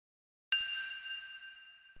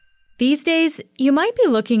These days, you might be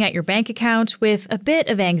looking at your bank account with a bit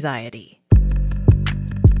of anxiety.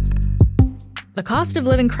 The cost of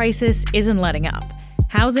living crisis isn't letting up.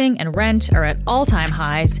 Housing and rent are at all-time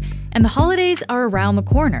highs, and the holidays are around the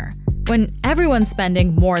corner, when everyone's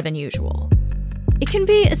spending more than usual. It can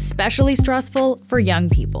be especially stressful for young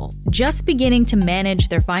people, just beginning to manage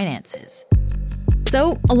their finances.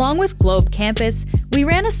 So, along with Globe Campus, we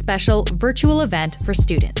ran a special virtual event for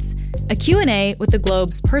students, a Q&A with the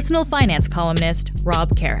Globe's personal finance columnist,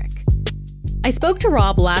 Rob Carrick. I spoke to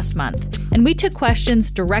Rob last month, and we took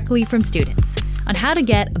questions directly from students on how to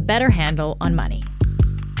get a better handle on money.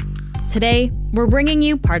 Today, we're bringing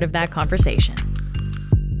you part of that conversation.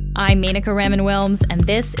 I'm Menaka Raman-Wilms, and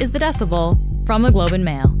this is The Decibel from the Globe and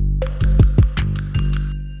Mail.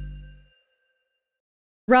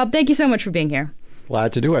 Rob, thank you so much for being here.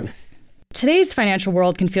 Glad to do it. Today's financial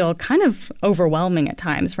world can feel kind of overwhelming at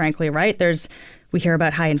times, frankly, right? We hear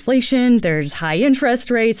about high inflation, there's high interest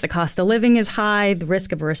rates, the cost of living is high, the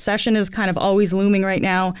risk of a recession is kind of always looming right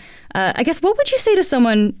now. I guess, what would you say to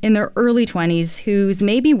someone in their early 20s who's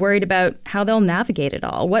maybe worried about how they'll navigate it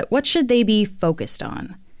all? What should they be focused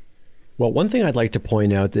on? Well, one thing I'd like to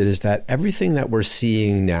point out is that everything that we're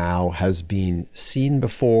seeing now has been seen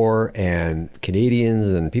before, and Canadians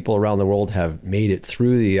and people around the world have made it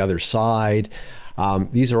through the other side.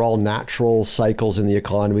 These are all natural cycles in the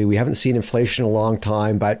economy. We haven't seen inflation in a long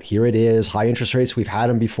time, but here it is. High interest rates, we've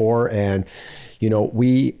had them before, and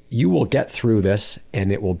you will get through this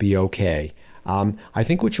and it will be okay. I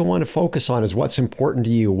think what you want to focus on is what's important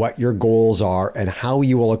to you, what your goals are, and how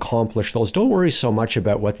you will accomplish those. Don't worry so much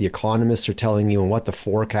about what the economists are telling you and what the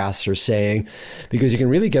forecasts are saying, because you can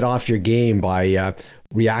really get off your game by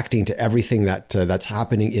reacting to everything that's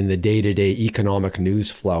happening in the day-to-day economic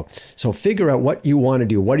news flow. So figure out what you want to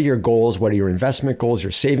do. What are your goals? What are your investment goals,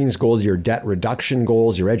 your savings goals, your debt reduction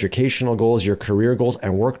goals, your educational goals, your career goals,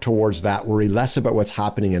 and work towards that. Worry less about what's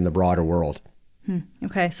happening in the broader world.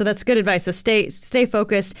 Okay, so that's good advice. So stay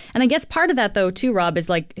focused. And I guess part of that, though, too, Rob, is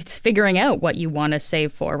it's figuring out what you want to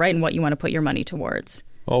save for, right? And what you want to put your money towards.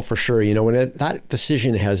 Oh, for sure. That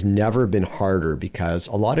decision has never been harder, because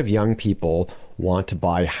a lot of young people want to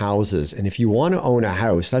buy houses. And if you want to own a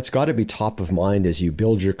house, that's got to be top of mind as you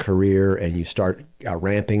build your career and you start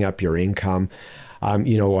ramping up your income.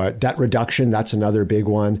 Debt reduction, that's another big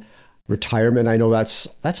one. Retirement, I know that's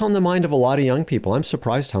on the mind of a lot of young people. I'm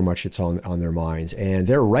surprised how much it's on their minds, and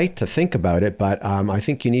they're right to think about it. But I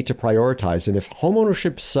think you need to prioritize. And if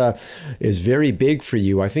homeownership is very big for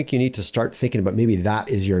you, I think you need to start thinking about maybe that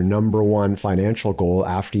is your number one financial goal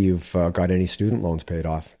after you've got any student loans paid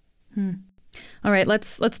off. All right,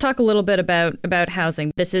 let's talk a little bit about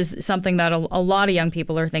housing. This is something that a lot of young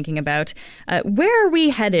people are thinking about. Where are we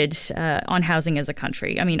headed on housing as a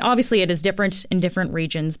country? I mean, obviously it is different in different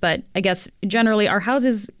regions, but I guess generally, are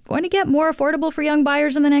houses going to get more affordable for young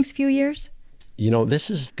buyers in the next few years? This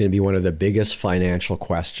is going to be one of the biggest financial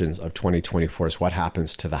questions of 2024 is what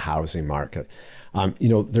happens to the housing market.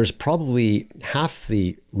 There's probably half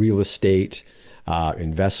the real estate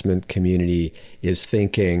investment community is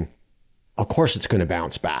thinking, of course, it's going to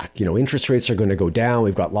bounce back. Interest rates are going to go down.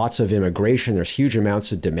 We've got lots of immigration. There's huge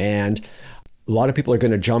amounts of demand. A lot of people are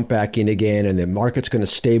going to jump back in again, and the market's going to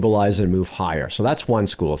stabilize and move higher. So that's one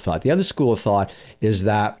school of thought. The other school of thought is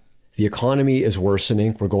that the economy is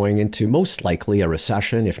worsening. We're going into most likely a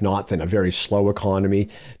recession. If not, then a very slow economy.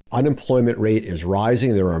 Unemployment rate is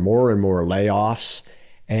rising. There are more and more layoffs.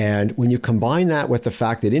 And when you combine that with the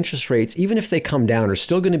fact that interest rates, even if they come down, are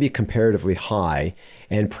still going to be comparatively high,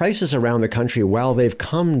 and prices around the country, while they've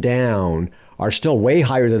come down, are still way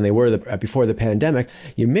higher than they were before the pandemic,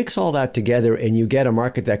 you mix all that together and you get a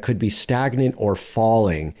market that could be stagnant or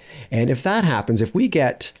falling. And if that happens, if we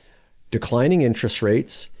get declining interest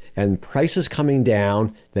rates and prices coming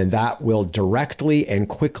down, then that will directly and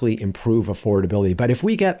quickly improve affordability. But if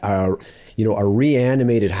we get a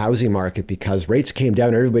reanimated housing market because rates came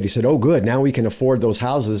down, everybody said, oh, good, now we can afford those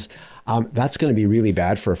houses, that's going to be really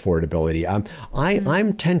bad for affordability.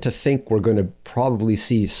 I tend to think we're going to probably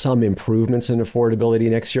see some improvements in affordability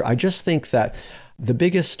next year. I just think that the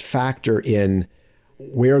biggest factor in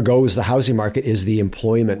where goes the housing market is the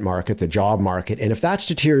employment market, the job market. And if that's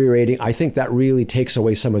deteriorating, I think that really takes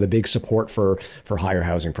away some of the big support for higher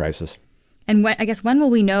housing prices. And when will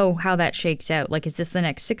we know how that shakes out? Is this the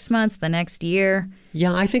next 6 months, the next year?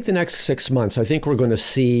 Yeah, I think the next 6 months, I think we're going to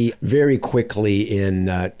see very quickly in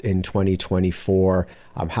 2024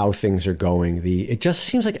 how things are going. It just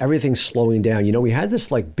seems like everything's slowing down. You know, we had this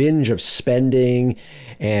like binge of spending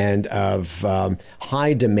and of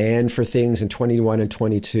high demand for things in 21 and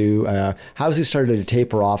 22. Housing started to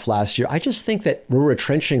taper off last year. I just think that we're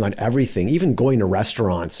retrenching on everything, even going to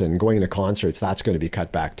restaurants and going to concerts. That's going to be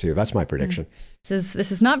cut back too. That's my prediction. This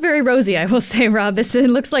is not very rosy, I will say, Rob. It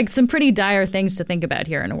looks like some pretty dire things to think about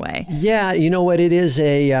here in a way. Yeah, you know what? It's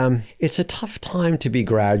a tough time to be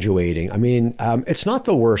graduating. I mean, it's not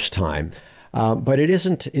the worst time, but it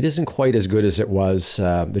isn't quite as good as it was.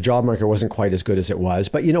 The job market wasn't quite as good as it was.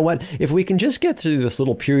 But you know what? If we can just get through this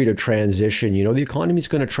little period of transition, you know, the economy's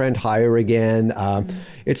going to trend higher again.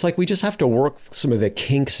 It's like we just have to work some of the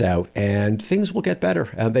kinks out, and things will get better.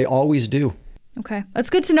 They always do. Okay. That's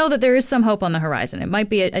good to know that there is some hope on the horizon. It might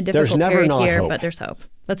be a difficult period here, hope. But there's hope.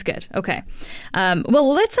 That's good. Okay.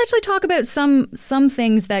 Well, let's actually talk about some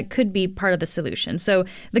things that could be part of the solution. So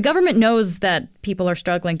the government knows that people are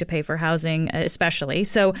struggling to pay for housing, especially.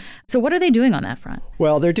 So what are they doing on that front?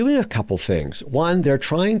 Well, they're doing a couple things. One, they're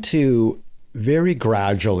trying to very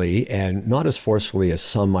gradually and not as forcefully as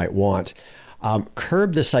some might want,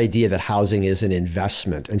 curb this idea that housing is an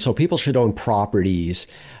investment. And so people should own properties.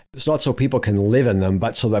 It's not so people can live in them,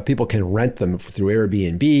 but so that people can rent them through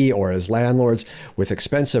Airbnb or as landlords with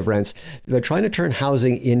expensive rents. They're trying to turn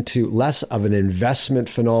housing into less of an investment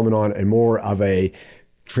phenomenon and more of a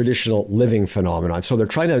traditional living phenomenon. So they're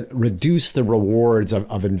trying to reduce the rewards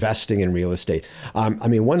of investing in real estate. I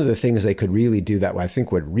mean, one of the things they could really do that I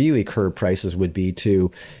think would really curb prices would be to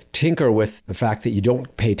tinker with the fact that you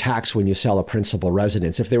don't pay tax when you sell a principal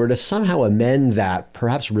residence. If they were to somehow amend that,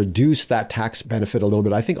 perhaps reduce that tax benefit a little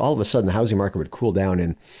bit, I think all of a sudden the housing market would cool down.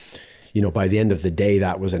 And, you know, by the end of the day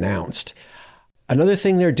that was announced. Another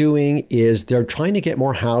thing they're doing is they're trying to get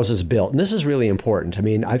more houses built. And this is really important. I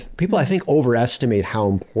mean, people, I think, overestimate how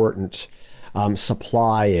important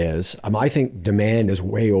supply is. I think demand is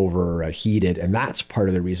way overheated, and that's part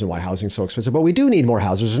of the reason why housing is so expensive. But we do need more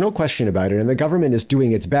houses. There's no question about it. And the government is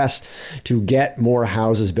doing its best to get more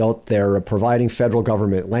houses built. They're providing federal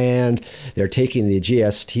government land. They're taking the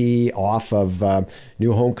GST off of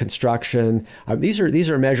new home construction. These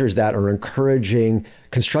are measures that are encouraging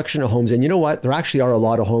construction of homes. And you know what? There actually are a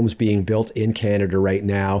lot of homes being built in Canada right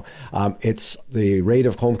now. It's the rate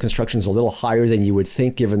of home construction is a little higher than you would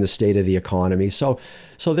think given the state of the economy. So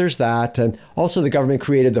there's that. And also the government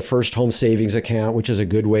created the first home savings account, which is a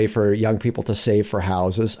good way for young people to save for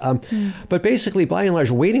houses. But basically, by and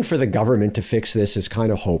large, waiting for the government to fix this is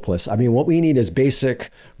kind of hopeless. I mean, what we need is basic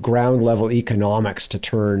ground level economics to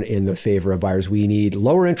turn in the favor of buyers. We need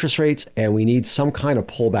lower interest rates and we need some kind of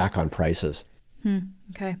pullback on prices.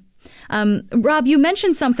 Okay. Rob, you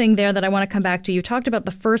mentioned something there that I want to come back to. You talked about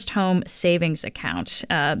the first home savings account.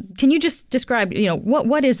 Can you just describe,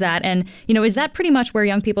 what is that? And, is that pretty much where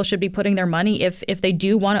young people should be putting their money if they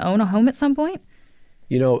do want to own a home at some point?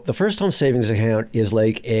 The first home savings account is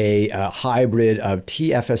like a hybrid of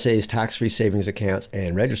TFSAs, tax-free savings accounts,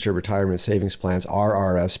 and registered retirement savings plans,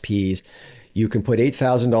 RRSPs. You can put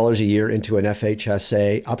 $8,000 a year into an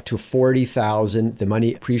FHSA, up to $40,000. The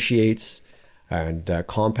money appreciates and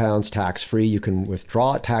compounds tax-free. You can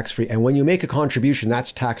withdraw it tax-free. And when you make a contribution,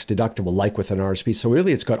 that's tax deductible, like with an RSP. So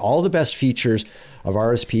really, it's got all the best features of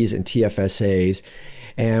RSPs and TFSAs.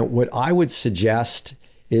 And what I would suggest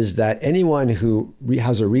is that anyone who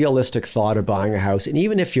has a realistic thought of buying a house, and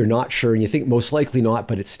even if you're not sure and you think most likely not,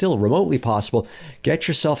 but it's still remotely possible, get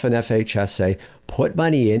yourself an FHSA, put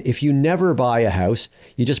money in. If you never buy a house,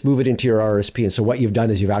 you just move it into your RSP. And so what you've done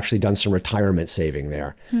is you've actually done some retirement saving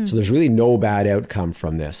there. So there's really no bad outcome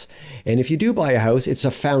from this. And if you do buy a house, it's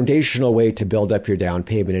a foundational way to build up your down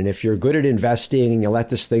payment. And if you're good at investing and you let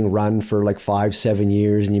this thing run for like 5-7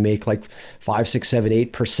 years and you make like 5, 6, 7,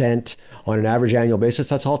 8% on an average annual basis,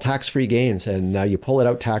 that's all tax-free gains. And you pull it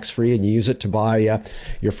out tax-free and you use it to buy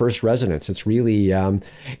your first residence. It's really,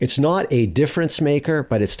 it's not a difference maker,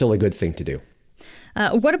 but it's still a good thing to do.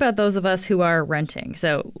 What about those of us who are renting?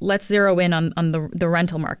 So let's zero in on the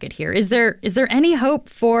rental market here. Is there any hope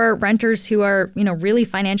for renters who are, really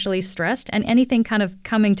financially stressed, and anything kind of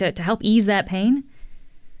coming to help ease that pain?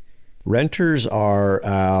 Renters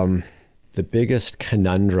are the biggest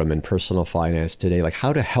conundrum in personal finance today, like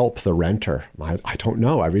how to help the renter. I don't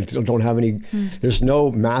know. I really don't have any, there's no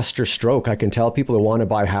master stroke. I can tell people who want to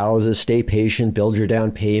buy houses, stay patient, build your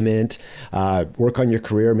down payment, work on your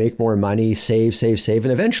career, make more money, save, and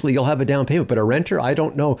eventually you'll have a down payment. But a renter, I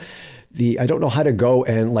don't know. I don't know how to go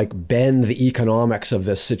and like bend the economics of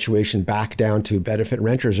this situation back down to benefit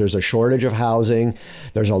renters. There's a shortage of housing.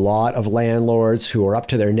 There's a lot of landlords who are up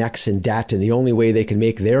to their necks in debt, and the only way they can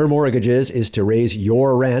make their mortgages is to raise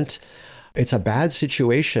your rent. It's a bad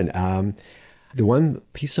situation. The one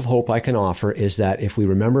piece of hope I can offer is that if we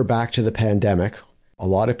remember back to the pandemic, a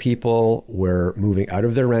lot of people were moving out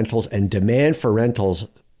of their rentals and demand for rentals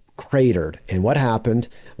cratered. And what happened?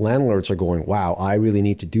 Landlords are going, wow, I really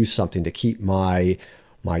need to do something to keep my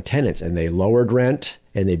tenants. And they lowered rent,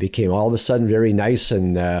 and they became all of a sudden very nice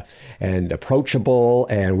and approachable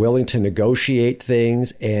and willing to negotiate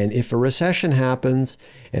things. And if a recession happens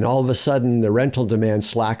and all of a sudden the rental demand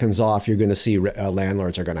slackens off, you're going to see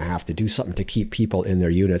landlords are going to have to do something to keep people in their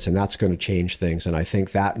units, and that's going to change things. And I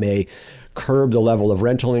think that may curb the level of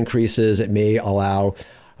rental increases. It may allow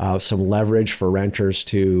some leverage for renters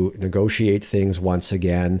to negotiate things once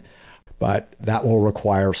again. But that will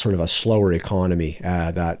require sort of a slower economy.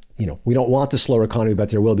 We don't want the slower economy, but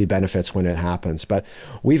there will be benefits when it happens. But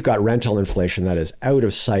we've got rental inflation that is out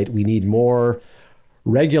of sight. We need more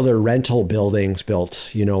regular rental buildings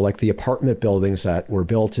built, like the apartment buildings that were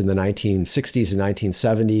built in the 1960s and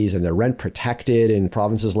 1970s, and they're rent protected in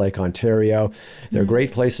provinces like Ontario. They're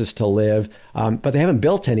great places to live, but they haven't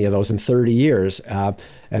built any of those in 30 years.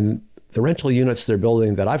 And the rental units they're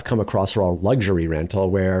building that I've come across are all luxury rental,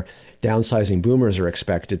 where downsizing boomers are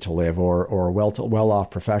expected to live, or well-off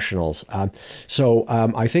professionals. So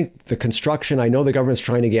I think the construction, I know the government's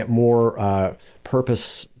trying to get more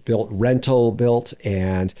purpose-built rental built,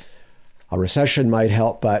 and a recession might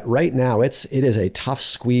help. But right now, it is a tough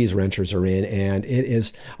squeeze renters are in, and it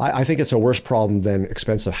is. I think it's a worse problem than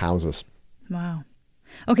expensive houses. Wow.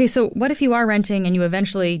 Okay, so what if you are renting and you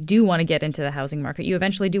eventually do want to get into the housing market? You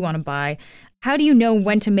eventually do want to buy. How do you know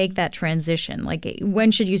when to make that transition? Like,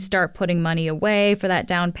 when should you start putting money away for that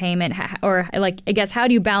down payment? Or, I guess, how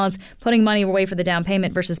do you balance putting money away for the down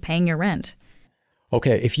payment versus paying your rent?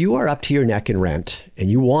 Okay, if you are up to your neck in rent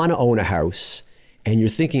and you want to own a house and you're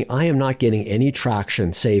thinking, I am not getting any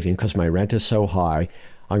traction saving because my rent is so high,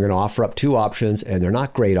 I'm going to offer up two options, and they're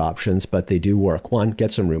not great options, but they do work. One,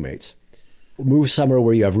 get some roommates. Move somewhere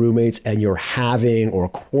where you have roommates and you're halving or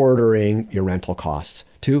quartering your rental costs.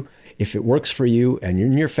 Two, if it works for you and you're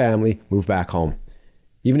in your family, move back home.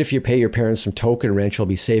 Even if you pay your parents some token rent, you'll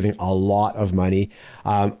be saving a lot of money.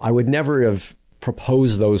 I would never have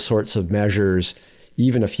proposed those sorts of measures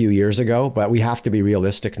even a few years ago, but we have to be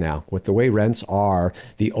realistic now. With the way rents are,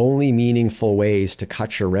 the only meaningful ways to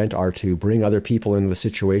cut your rent are to bring other people into the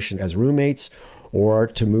situation as roommates, or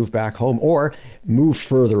to move back home, or move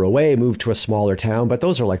further away, move to a smaller town. But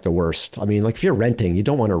those are like the worst. I mean, like if you're renting, you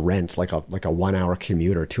don't want to rent like a 1 hour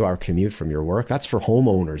commute or 2 hour commute from your work. That's for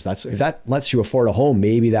homeowners. If that lets you afford a home,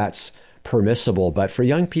 maybe that's permissible. But for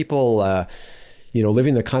young people,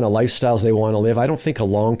 living the kind of lifestyles they want to live, I don't think a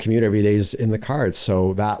long commute every day is in the cards.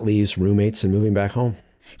 So that leaves roommates and moving back home.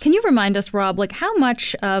 Can you remind us, Rob, how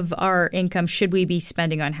much of our income should we be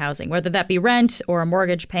spending on housing, whether that be rent or a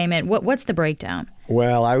mortgage payment? What's the breakdown?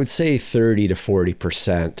 Well, I would say 30 to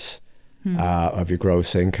 40% of your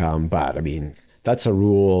gross income. But I mean, that's a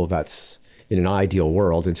rule that's in an ideal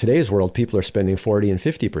world. In today's world, people are spending 40 and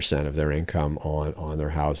 50% of their income on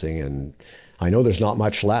their housing. And I know there's not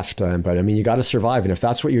much left, but I mean, you got to survive. And if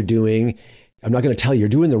that's what you're doing, I'm not going to tell you you're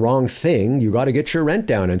doing the wrong thing. You got to get your rent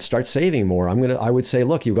down and start saving more. I would say,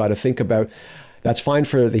 look, you've got to think about, that's fine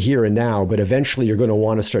for the here and now, but eventually you're going to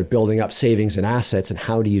want to start building up savings and assets. And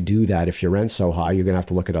how do you do that? If your rent's so high, you're going to have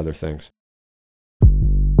to look at other things.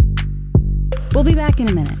 We'll be back in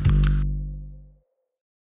a minute.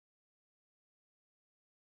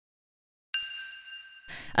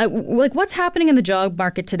 What's happening in the job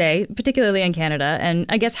market today, particularly in Canada? And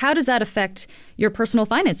I guess, how does that affect your personal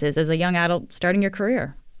finances as a young adult starting your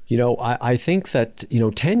career? I think that,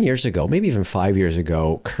 10 years ago, maybe even 5 years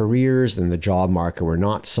ago, careers and the job market were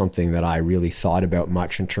not something that I really thought about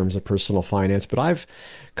much in terms of personal finance. But I've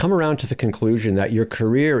come around to the conclusion that your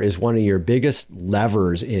career is one of your biggest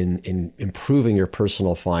levers in improving your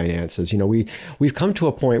personal finances. We've come to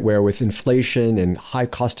a point where with inflation and high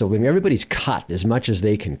cost of living, everybody's cut as much as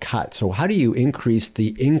they can cut. So how do you increase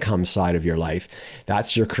the income side of your life?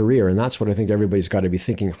 That's your career. And that's what I think everybody's got to be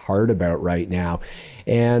thinking hard about right now.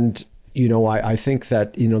 And, I think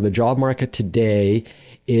that, the job market today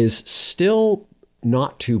is still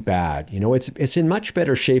not too bad. It's in much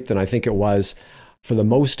better shape than I think it was for the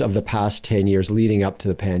most of the past 10 years leading up to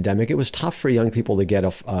the pandemic. It was tough for young people to get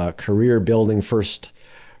a career building first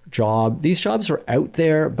job. These jobs were out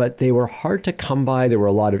there, but they were hard to come by. There were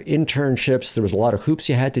a lot of internships. There was a lot of hoops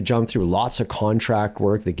you had to jump through, lots of contract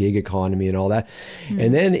work, the gig economy and all that.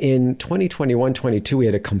 And then in 2021, 22, we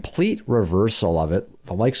had a complete reversal of it,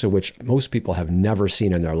 the likes of which most people have never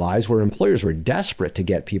seen in their lives, where employers were desperate to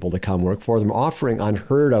get people to come work for them, offering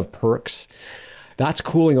unheard of perks. That's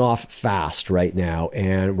cooling off fast right now.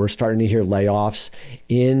 And we're starting to hear layoffs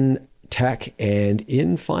in tech and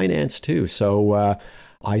in finance too. So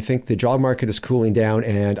I think the job market is cooling down,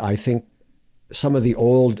 and I think some of the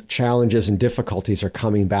old challenges and difficulties are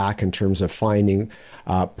coming back in terms of finding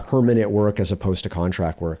permanent work as opposed to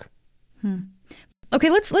contract work.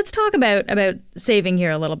 Okay, let's talk about saving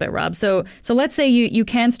here a little bit, Rob. So let's say you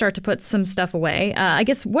can start to put some stuff away. I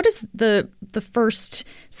guess what is the first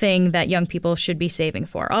thing that young people should be saving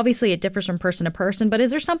for? Obviously, it differs from person to person, but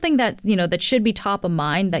is there something that that should be top of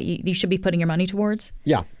mind that you should be putting your money towards?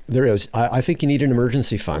 Yeah, there is. I think you need an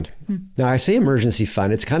emergency fund. Now, I say emergency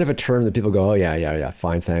fund. It's kind of a term that people go, oh, yeah,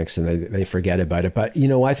 fine, thanks, and they forget about it. But,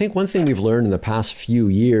 I think one thing we've learned in the past few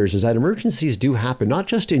years is that emergencies do happen, not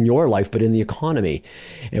just in your life, but in the economy.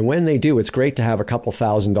 And when they do, it's great to have a couple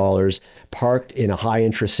 $1,000s parked in a high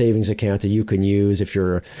interest savings account that you can use. If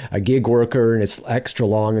you're a gig worker and it's extra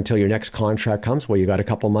long until your next contract comes, well, you got a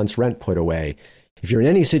couple months rent put away. If you're in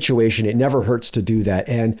any situation, it never hurts to do that.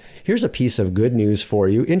 And here's a piece of good news for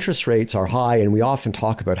you. Interest rates are high, and we often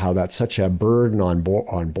talk about how that's such a burden on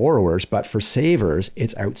borrowers. But for savers,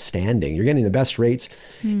 it's outstanding. You're getting the best rates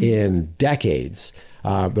in decades.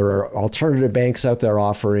 There are alternative banks out there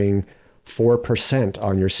offering 4%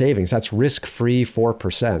 on your savings. That's risk-free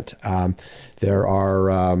 4%. There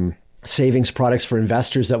are savings products for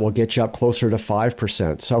investors that will get you up closer to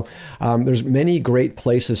 5%. So there's many great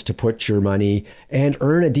places to put your money and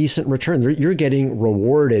earn a decent return. You're getting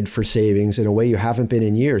rewarded for savings in a way you haven't been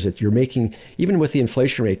in years. You're making, even with the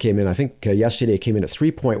inflation rate came in, I think yesterday it came in at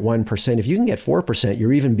 3.1%. If you can get 4%,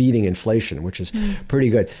 you're even beating inflation, which is pretty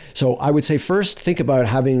good. So I would say first, think about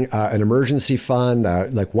having an emergency fund,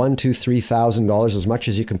 like $1,000, $2,000, $3,000, as much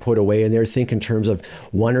as you can put away in there. Think in terms of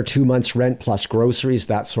 1 or 2 months rent plus groceries,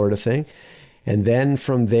 that sort of thing. And then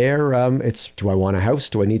from there, it's, do I want a house?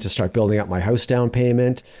 Do I need to start building up my house down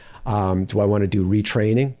payment? Do I want to do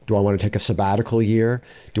retraining? Do I want to take a sabbatical year?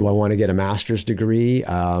 Do I want to get a master's degree?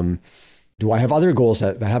 Do I have other goals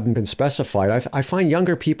that haven't been specified? I find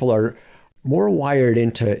younger people are more wired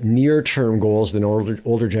into near-term goals than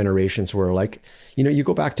older generations were. Like, you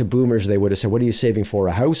go back to boomers, they would have said, what are you saving for?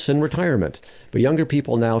 A house and retirement. But younger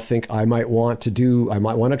people now think I might want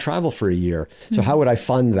to travel for a year. So how would I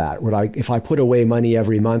fund that? If I put away money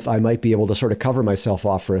every month, I might be able to sort of cover myself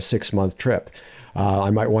off for a 6-month trip. I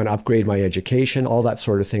might want to upgrade my education, all that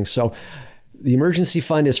sort of thing. So the emergency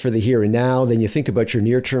fund is for the here and now. Then you think about your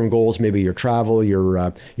near-term goals, maybe your travel,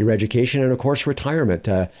 your education, and of course, retirement.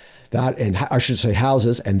 And I should say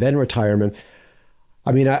houses, and then retirement.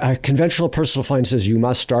 I mean, a conventional personal finance says you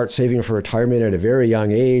must start saving for retirement at a very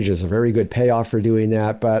young age. There's a very good payoff for doing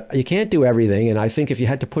that, but you can't do everything. And I think if you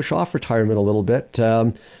had to push off retirement a little bit,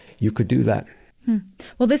 you could do that.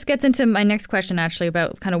 Well, this gets into my next question, actually,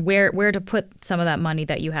 about kind of where to put some of that money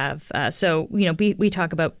that you have. So, we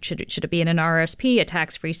talk about should it be in an RSP, a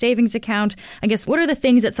tax-free savings account? I guess, what are the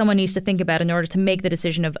things that someone needs to think about in order to make the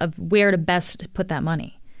decision of where to best put that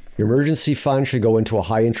money? Your emergency fund should go into a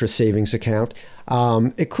high interest savings account.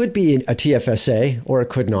 It could be a TFSA or it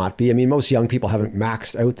could not be. I mean, most young people haven't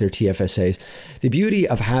maxed out their TFSAs. The beauty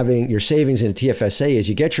of having your savings in a TFSA is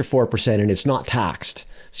you get your 4% and it's not taxed.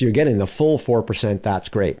 So you're getting the full 4%. That's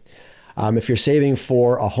great. If you're saving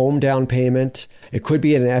for a home down payment, it could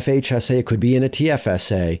be in an FHSA, it could be in a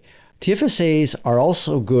TFSA. TFSAs are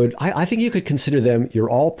also good. I think you could consider them your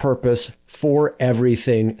all-purpose for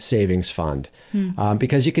everything savings fund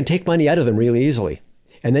because you can take money out of them really easily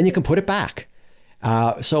and then you can put it back.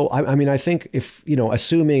 So, I think if,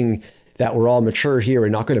 assuming that we're all mature here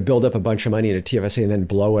and not going to build up a bunch of money in a TFSA and then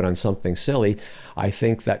blow it on something silly, I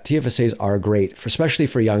think that TFSAs are great, especially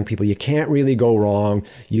for young people. You can't really go wrong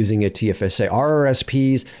using a TFSA.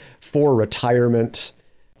 RRSPs for retirement.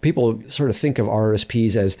 People sort of think of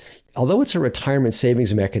RRSPs as, although it's a retirement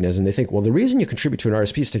savings mechanism, they think, well, the reason you contribute to an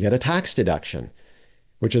RRSP is to get a tax deduction,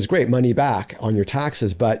 which is great, money back on your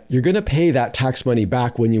taxes, but you're going to pay that tax money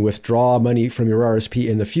back when you withdraw money from your RRSP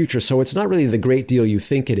in the future. So it's not really the great deal you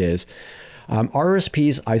think it is.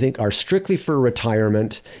 RRSPs, I think, are strictly for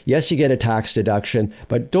retirement. Yes, you get a tax deduction,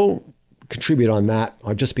 but don't contribute on that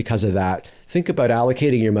just because of that. Think about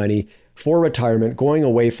allocating your money for retirement, going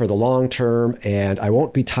away for the long term, and I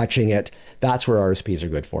won't be touching it. That's where RSPs are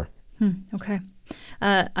good for. Okay.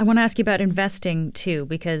 I want to ask you about investing too,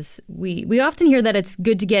 because we often hear that it's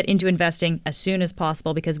good to get into investing as soon as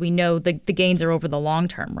possible because we know the gains are over the long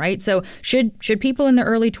term, right? So should people in their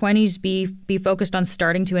early 20s be focused on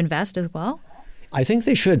starting to invest as well? I think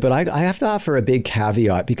they should, but I have to offer a big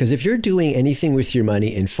caveat, because if you're doing anything with your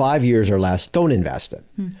money in 5 years or less, don't invest it.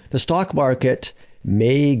 The stock market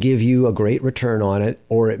may give you a great return on it,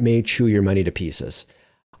 or it may chew your money to pieces.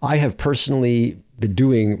 I have personally been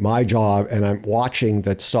doing my job, and I'm watching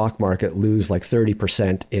the stock market lose like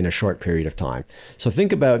 30% in a short period of time. So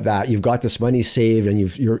think about that. You've got this money saved, and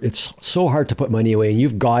it's so hard to put money away, and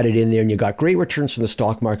you've got it in there, and you got great returns from the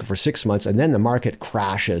stock market for 6 months, and then the market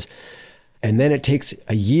crashes. And then it takes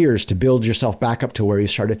years to build yourself back up to where you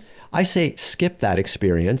started. I say skip that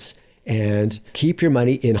experience and keep your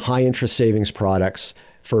money in high interest savings products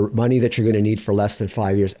for money that you're going to need for less than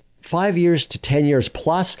 5 years. 5 years to 10 years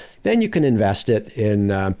plus, then you can invest it in,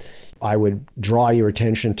 I would draw your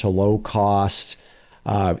attention to low cost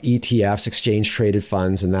ETFs, exchange traded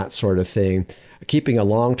funds, and that sort of thing. Keeping a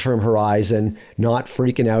long-term horizon, not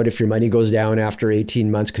freaking out if your money goes down after 18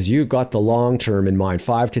 months, because you've got the long-term in mind,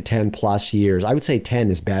 5 to 10 plus years. I would say 10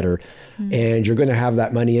 is better. And you're going to have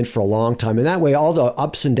that money in for a long time. And that way, all the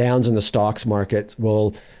ups and downs in the stocks market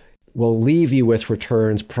will leave you with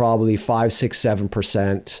returns probably 5, 6,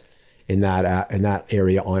 7% in that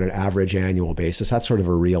area on an average annual basis. That's sort of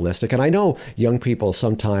a realistic. And I know young people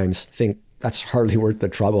sometimes think, that's hardly worth the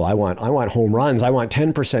trouble. I want home runs. I want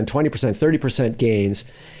 10%, 20%, 30% gains.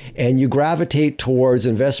 And you gravitate towards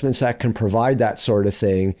investments that can provide that sort of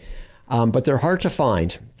thing. But they're hard to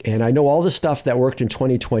find. And I know all the stuff that worked in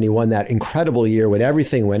 2021, that incredible year when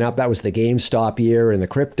everything went up. That was the GameStop year and the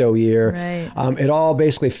crypto year. Right. It all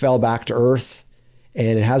basically fell back to earth.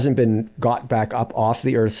 And it hasn't been got back up off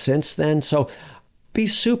the earth since then. So be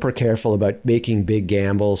super careful about making big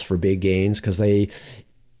gambles for big gains, because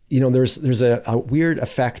there's a weird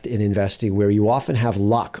effect in investing where you often have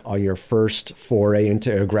luck on your first foray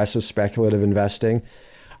into aggressive speculative investing.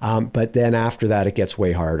 But then after that, it gets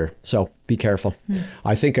way harder. So be careful.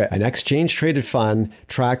 I think an exchange traded fund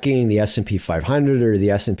tracking the S&P 500 or the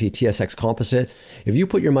S&P TSX Composite, if you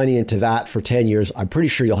put your money into that for 10 years, I'm pretty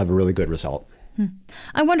sure you'll have a really good result.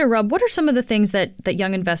 I wonder, Rob, what are some of the things that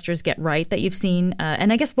young investors get right that you've seen?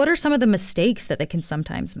 And I guess what are some of the mistakes that they can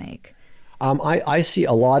sometimes make? I see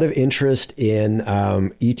a lot of interest in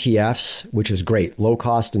ETFs, which is great.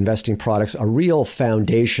 Low-cost investing products, a real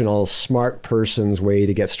foundational, smart person's way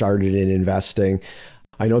to get started in investing.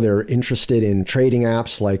 I know they're interested in trading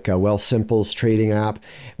apps like Wealthsimple's trading app,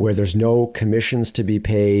 where there's no commissions to be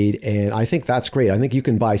paid. And I think that's great. I think you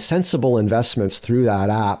can buy sensible investments through that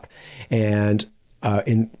app. And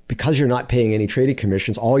because you're not paying any trading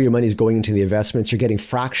commissions, all your money is going into the investments. You're getting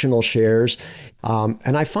fractional shares.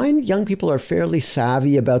 And I find young people are fairly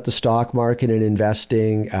savvy about the stock market and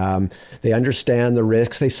investing. They understand the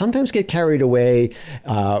risks. They sometimes get carried away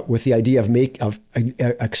with the idea of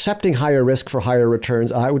accepting higher risk for higher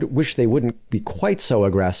returns. I would wish they wouldn't be quite so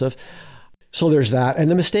aggressive. So there's that.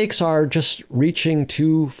 And the mistakes are just reaching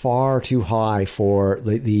too far, too high for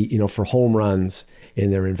for home runs in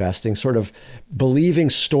their investing, sort of believing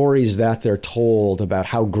stories that they're told about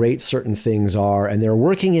how great certain things are, and they're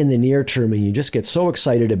working in the near term, and you just get so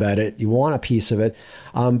excited about it. You want a piece of it.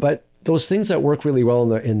 But those things that work really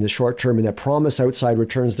well in the short term and that promise outside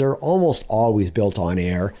returns, they're almost always built on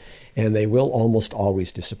air, and they will almost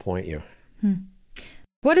always disappoint you.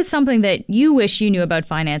 What is something that you wish you knew about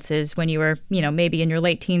finances when you were, maybe in your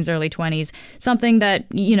late teens, early 20s? Something that,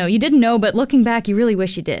 you didn't know, but looking back, you really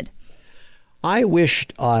wish you did. I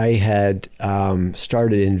wished I had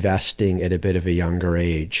started investing at a bit of a younger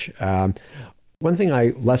age.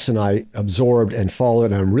 One lesson I absorbed and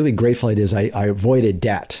followed, and I'm really grateful I did, is I avoided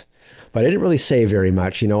debt. But I didn't really save very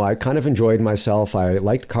much. I kind of enjoyed myself. I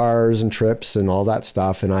liked cars and trips and all that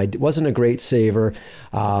stuff. And I wasn't a great saver.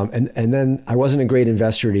 And then I wasn't a great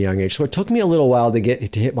investor at a young age. So it took me a little while to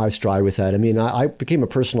hit my stride with that. I mean, I became a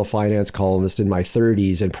personal finance columnist in my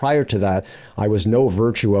 30s. And prior to that, I was no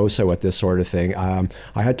virtuoso at this sort of thing. I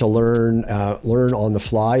had to learn on the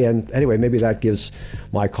fly. And anyway, maybe that gives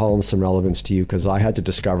my column some relevance to you, because I had to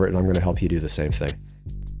discover it, and I'm going to help you do the same thing.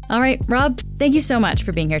 All right, Rob, thank you so much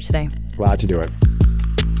for being here today. Glad to do it.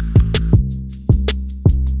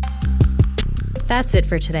 That's it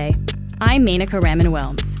for today. I'm Menaka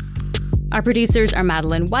Raman-Wilms. Our producers are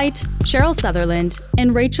Madeline White, Cheryl Sutherland,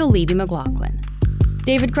 and Rachel Levy-McLaughlin.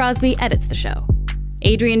 David Crosby edits the show.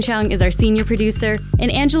 Adrian Chung is our senior producer,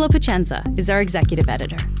 and Angela Pacenza is our executive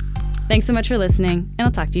editor. Thanks so much for listening, and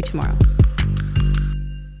I'll talk to you tomorrow.